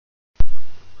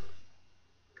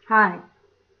Hi,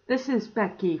 this is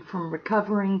Becky from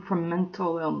Recovering from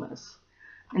Mental Illness,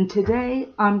 and today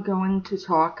I'm going to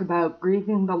talk about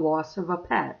grieving the loss of a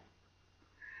pet.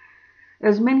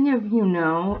 As many of you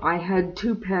know, I had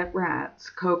two pet rats,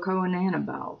 Coco and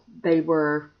Annabelle. They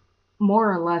were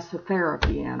more or less a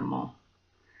therapy animal.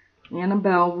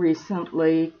 Annabelle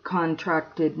recently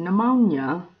contracted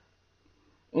pneumonia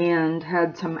and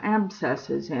had some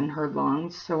abscesses in her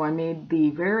lungs, so I made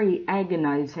the very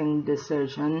agonizing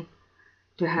decision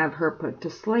to have her put to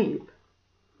sleep.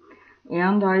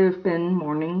 And I have been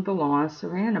mourning the loss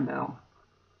of Annabelle.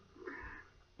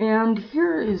 And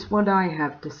here is what I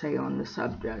have to say on the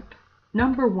subject.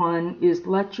 Number one is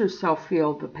let yourself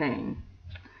feel the pain.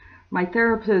 My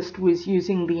therapist was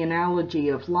using the analogy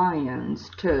of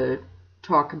lions to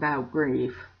talk about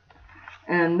grief.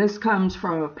 And this comes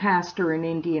from a pastor in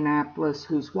Indianapolis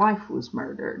whose wife was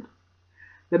murdered.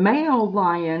 The male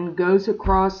lion goes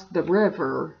across the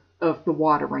river of the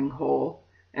watering hole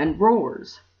and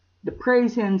roars. The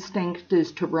prey's instinct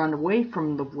is to run away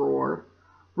from the roar,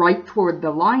 right toward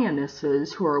the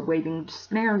lionesses who are waiting to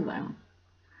snare them.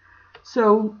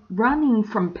 So running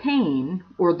from pain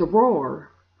or the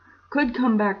roar could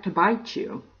come back to bite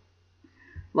you,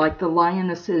 like the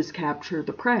lionesses capture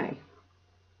the prey.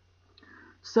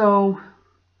 So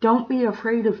don't be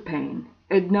afraid of pain.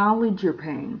 Acknowledge your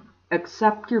pain.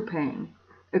 Accept your pain.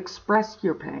 Express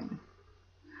your pain.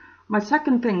 My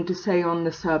second thing to say on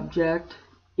the subject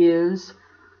is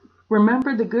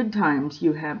remember the good times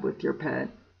you had with your pet.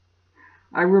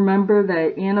 I remember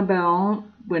that Annabelle,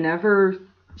 whenever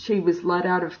she was let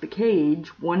out of the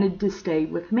cage, wanted to stay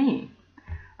with me.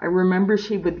 I remember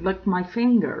she would lick my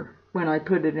finger when I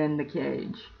put it in the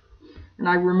cage. And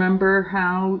I remember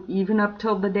how, even up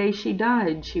till the day she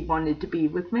died, she wanted to be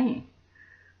with me.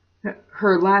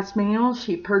 Her last meal,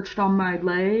 she perched on my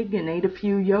leg and ate a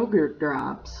few yogurt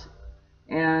drops.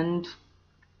 And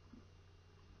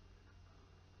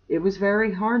it was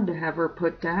very hard to have her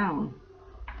put down.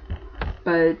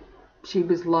 But she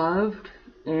was loved,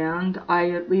 and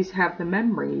I at least have the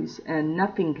memories, and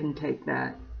nothing can take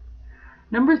that.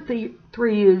 Number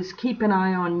three is keep an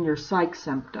eye on your psych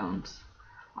symptoms.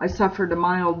 I suffered a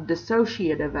mild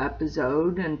dissociative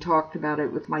episode and talked about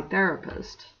it with my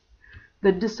therapist.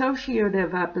 The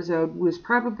dissociative episode was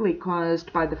probably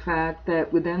caused by the fact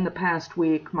that within the past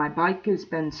week my bike has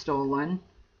been stolen,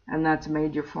 and that's a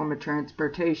major form of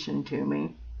transportation to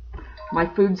me. My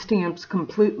food stamps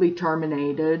completely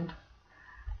terminated,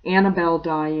 Annabelle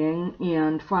dying,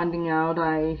 and finding out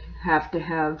I have to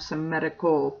have some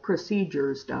medical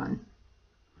procedures done.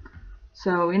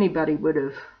 So anybody would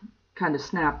have kind of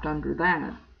snapped under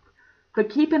that. But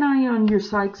keep an eye on your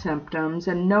psych symptoms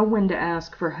and know when to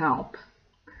ask for help.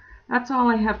 That's all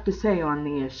I have to say on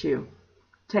the issue.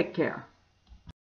 Take care.